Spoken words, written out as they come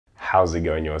How's it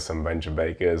going, you awesome bunch of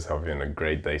bakers? Hope you're having a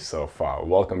great day so far.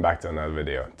 Welcome back to another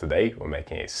video. Today we're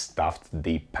making a stuffed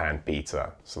deep pan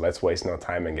pizza. So let's waste no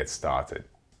time and get started.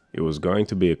 It was going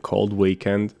to be a cold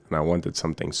weekend and I wanted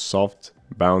something soft,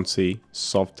 bouncy,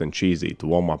 soft and cheesy to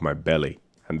warm up my belly.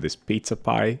 And this pizza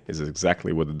pie is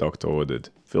exactly what the doctor ordered.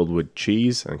 Filled with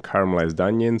cheese and caramelized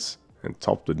onions and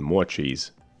topped with more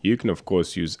cheese. You can of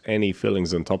course use any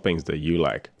fillings and toppings that you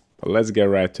like. But let's get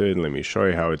right to it and let me show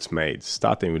you how it's made,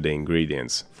 starting with the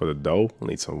ingredients. For the dough, we'll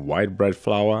need some white bread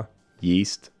flour,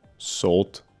 yeast,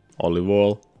 salt, olive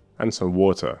oil, and some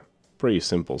water. Pretty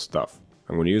simple stuff.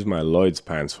 I'm going to use my Lloyd's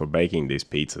pans for baking these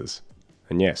pizzas.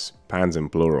 And yes, pans in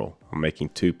plural. I'm making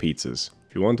 2 pizzas.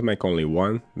 If you want to make only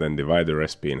one, then divide the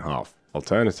recipe in half.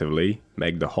 Alternatively,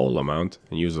 make the whole amount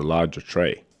and use a larger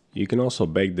tray. You can also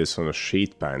bake this on a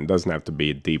sheet pan, it doesn't have to be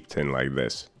a deep tin like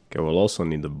this. Okay, we'll also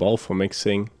need a bowl for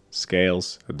mixing,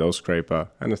 scales, a dough scraper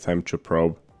and a temperature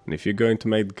probe. And if you're going to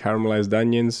make the caramelized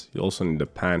onions, you also need a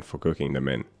pan for cooking them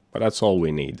in. But that's all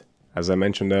we need. As I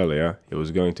mentioned earlier, it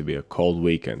was going to be a cold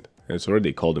weekend and it's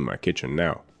already cold in my kitchen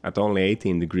now. At only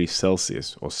 18 degrees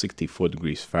Celsius or 64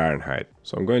 degrees Fahrenheit.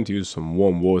 So I'm going to use some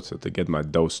warm water to get my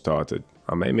dough started.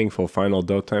 I'm aiming for a final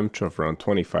dough temperature of around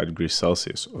 25 degrees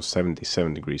Celsius or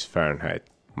 77 degrees Fahrenheit.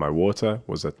 My water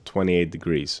was at 28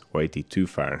 degrees or 82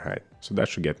 Fahrenheit, so that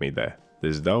should get me there.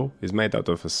 This dough is made out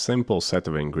of a simple set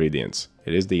of ingredients.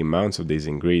 It is the amounts of these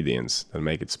ingredients that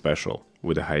make it special.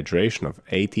 With a hydration of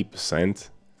 80%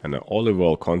 and an olive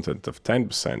oil content of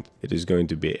 10%, it is going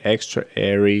to be extra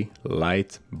airy,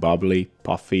 light, bubbly,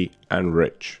 puffy and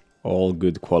rich. All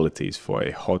good qualities for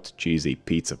a hot, cheesy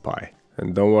pizza pie.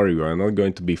 And don't worry, we are not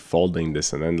going to be folding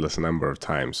this an endless number of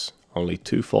times. Only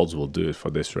 2 folds will do it for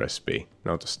this recipe.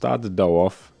 Now to start the dough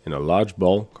off, in a large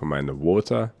bowl, combine the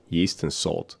water, yeast and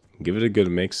salt. Give it a good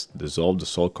mix, dissolve the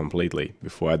salt completely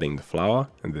before adding the flour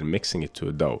and then mixing it to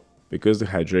a dough. Because the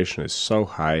hydration is so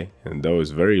high and the dough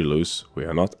is very loose, we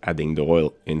are not adding the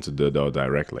oil into the dough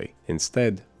directly.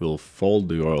 Instead, we'll fold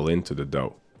the oil into the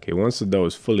dough. Okay, once the dough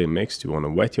is fully mixed, you want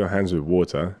to wet your hands with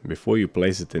water before you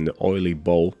place it in the oily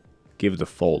bowl. Give it a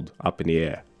fold up in the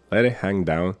air. Let it hang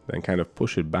down, then kind of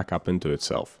push it back up into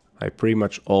itself. I pretty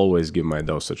much always give my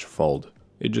dough such a fold.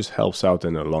 It just helps out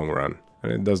in the long run.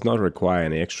 And it does not require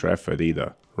any extra effort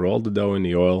either. Roll the dough in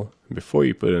the oil, and before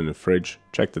you put it in the fridge,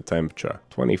 check the temperature.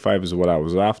 25 is what I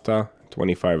was after,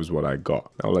 25 is what I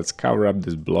got. Now let's cover up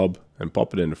this blob and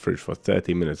pop it in the fridge for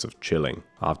 30 minutes of chilling.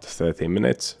 After 30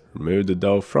 minutes, remove the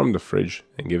dough from the fridge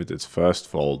and give it its first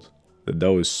fold. The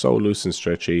dough is so loose and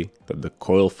stretchy that the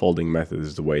coil folding method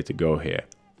is the way to go here.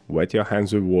 Wet your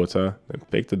hands with water, then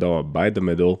pick the dough up by the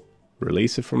middle,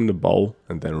 release it from the bowl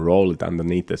and then roll it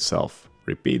underneath itself.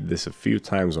 Repeat this a few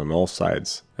times on all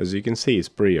sides. As you can see, it's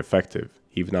pretty effective.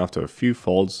 Even after a few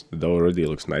folds, the dough already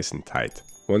looks nice and tight.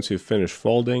 Once you've finished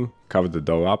folding, cover the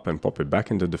dough up and pop it back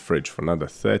into the fridge for another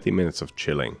 30 minutes of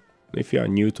chilling. And if you are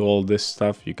new to all this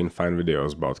stuff, you can find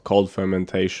videos about cold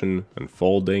fermentation and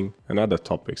folding and other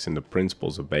topics in the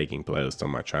Principles of Baking playlist on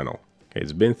my channel. Okay,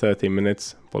 it's been 30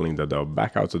 minutes, pulling the dough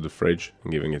back out of the fridge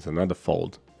and giving it another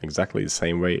fold, exactly the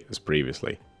same way as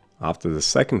previously. After the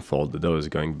second fold, the dough is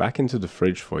going back into the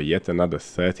fridge for yet another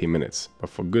 30 minutes, but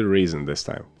for good reason this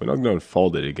time. We're not going to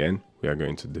fold it again, we are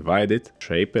going to divide it,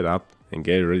 shape it up and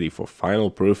get it ready for final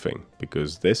proofing,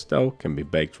 because this dough can be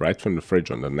baked right from the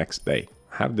fridge on the next day.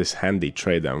 I have this handy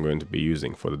tray that I'm going to be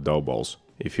using for the dough balls.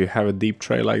 If you have a deep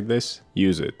tray like this,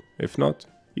 use it. If not,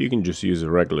 you can just use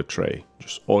a regular tray,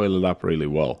 just oil it up really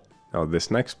well. Now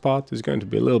this next part is going to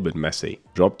be a little bit messy.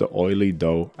 Drop the oily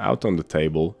dough out on the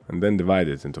table and then divide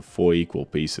it into 4 equal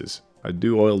pieces. I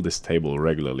do oil this table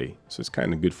regularly, so it's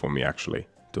kind of good for me actually.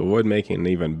 To avoid making an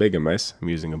even bigger mess, I'm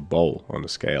using a bowl on the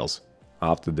scales.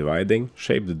 After dividing,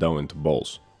 shape the dough into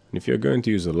balls. And if you're going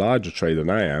to use a larger tray than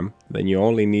I am, then you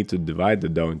only need to divide the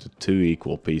dough into 2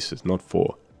 equal pieces, not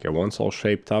 4. Okay, once all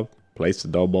shaped up, place the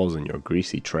dough balls in your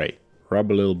greasy tray.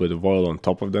 Rub a little bit of oil on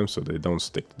top of them so they don't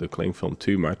stick to the cling film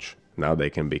too much. Now they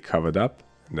can be covered up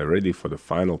and they're ready for the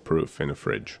final proof in the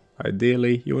fridge.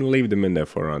 Ideally, you want to leave them in there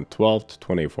for around 12 to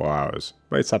 24 hours,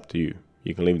 but it's up to you.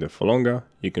 You can leave them for longer,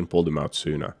 you can pull them out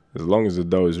sooner. As long as the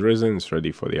dough is risen, it's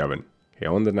ready for the oven. Okay,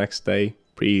 on the next day,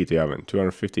 preheat the oven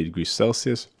 250 degrees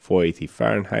Celsius, 480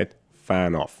 Fahrenheit,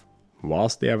 fan off.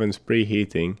 Whilst the oven is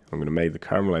preheating, I'm going to make the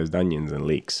caramelized onions and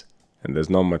leeks. And there's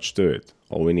not much to it.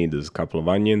 All we need is a couple of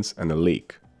onions and a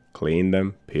leek. Clean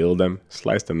them, peel them,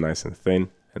 slice them nice and thin,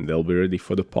 and they'll be ready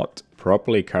for the pot.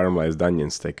 Properly caramelized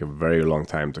onions take a very long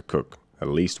time to cook, at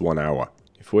least 1 hour.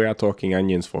 If we are talking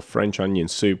onions for French onion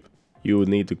soup, you would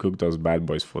need to cook those bad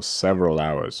boys for several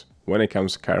hours. When it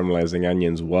comes to caramelizing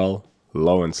onions well,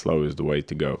 low and slow is the way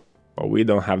to go. but we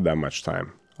don't have that much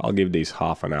time. I'll give these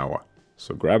half an hour.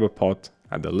 So grab a pot,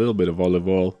 add a little bit of olive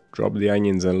oil, drop the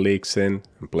onions and leeks in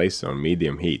and place it on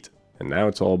medium heat. And now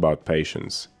it's all about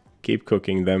patience. Keep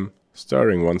cooking them,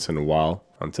 stirring once in a while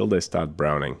until they start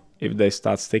browning. If they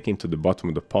start sticking to the bottom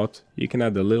of the pot, you can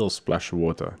add a little splash of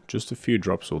water, just a few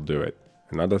drops will do it.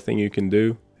 Another thing you can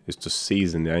do is to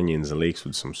season the onions and leeks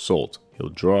with some salt. It'll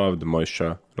draw out the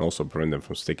moisture and also prevent them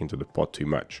from sticking to the pot too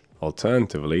much.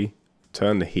 Alternatively,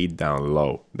 turn the heat down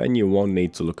low. Then you won't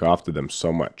need to look after them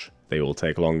so much. They will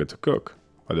take longer to cook,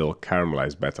 but they'll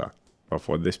caramelize better. But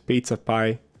for this pizza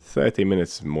pie, 30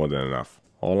 minutes is more than enough.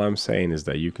 All I'm saying is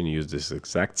that you can use this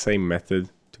exact same method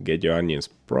to get your onions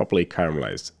properly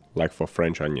caramelized, like for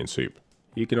French onion soup.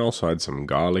 You can also add some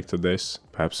garlic to this,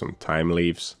 perhaps some thyme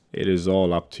leaves. It is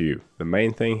all up to you. The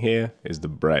main thing here is the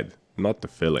bread, not the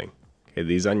filling. Okay,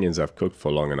 these onions have cooked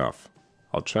for long enough.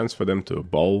 I'll transfer them to a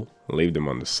bowl and leave them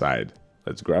on the side.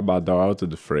 Let's grab our dough out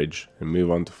of the fridge and move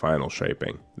on to final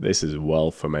shaping. This is well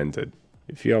fermented.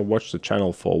 If you have watched the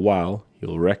channel for a while,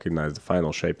 you'll recognize the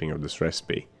final shaping of this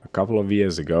recipe. A couple of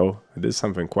years ago, I did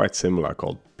something quite similar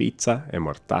called pizza e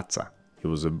mortazza. It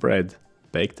was a bread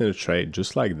baked in a tray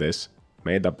just like this,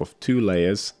 made up of 2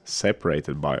 layers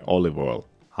separated by olive oil.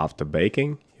 After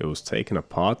baking, it was taken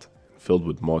apart and filled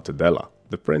with mortadella.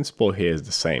 The principle here is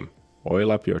the same.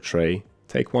 Oil up your tray,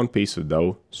 take one piece of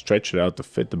dough, stretch it out to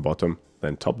fit the bottom,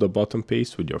 then top the bottom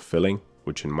piece with your filling,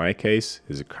 which in my case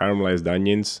is caramelized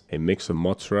onions, a mix of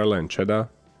mozzarella and cheddar,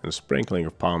 and a sprinkling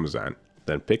of parmesan.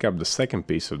 Then pick up the second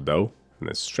piece of dough and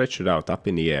then stretch it out up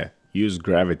in the air. Use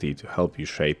gravity to help you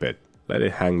shape it. Let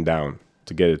it hang down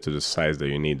to get it to the size that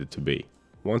you need it to be.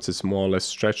 Once it's more or less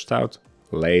stretched out,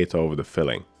 lay it over the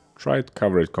filling. Try to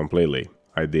cover it completely,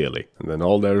 ideally. And then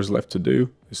all there is left to do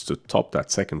is to top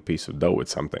that second piece of dough with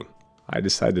something. I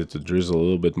decided to drizzle a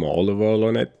little bit more olive oil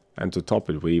on it and to top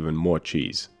it with even more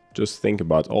cheese. Just think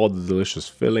about all the delicious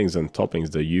fillings and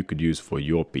toppings that you could use for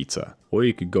your pizza. Or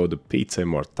you could go the pizza e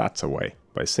mortazza way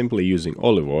by simply using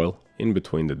olive oil in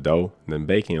between the dough and then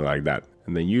baking it like that,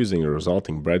 and then using the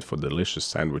resulting bread for delicious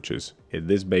sandwiches.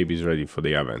 This baby's ready for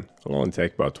the oven. It'll only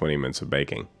take about 20 minutes of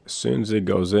baking. As soon as it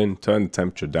goes in, turn the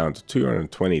temperature down to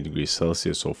 220 degrees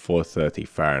Celsius or 430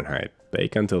 Fahrenheit.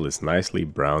 Bake until it's nicely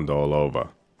browned all over.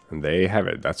 And there you have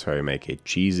it. That's how you make a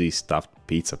cheesy stuffed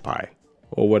pizza pie.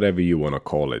 Or whatever you want to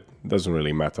call it. Doesn't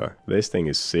really matter. This thing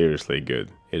is seriously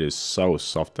good. It is so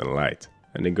soft and light.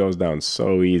 And it goes down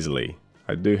so easily.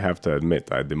 I do have to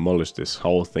admit I demolished this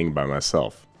whole thing by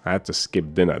myself. I had to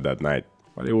skip dinner that night,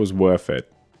 but it was worth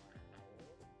it.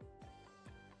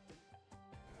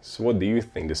 So what do you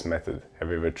think this method? Have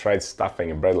you ever tried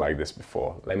stuffing a bread like this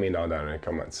before? Let me know down in the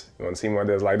comments. You want to see more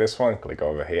videos like this one? Click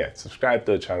over here. Subscribe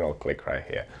to the channel, click right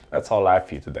here. That's all I have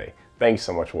for you today. Thank you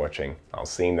so much for watching. I'll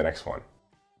see you in the next one.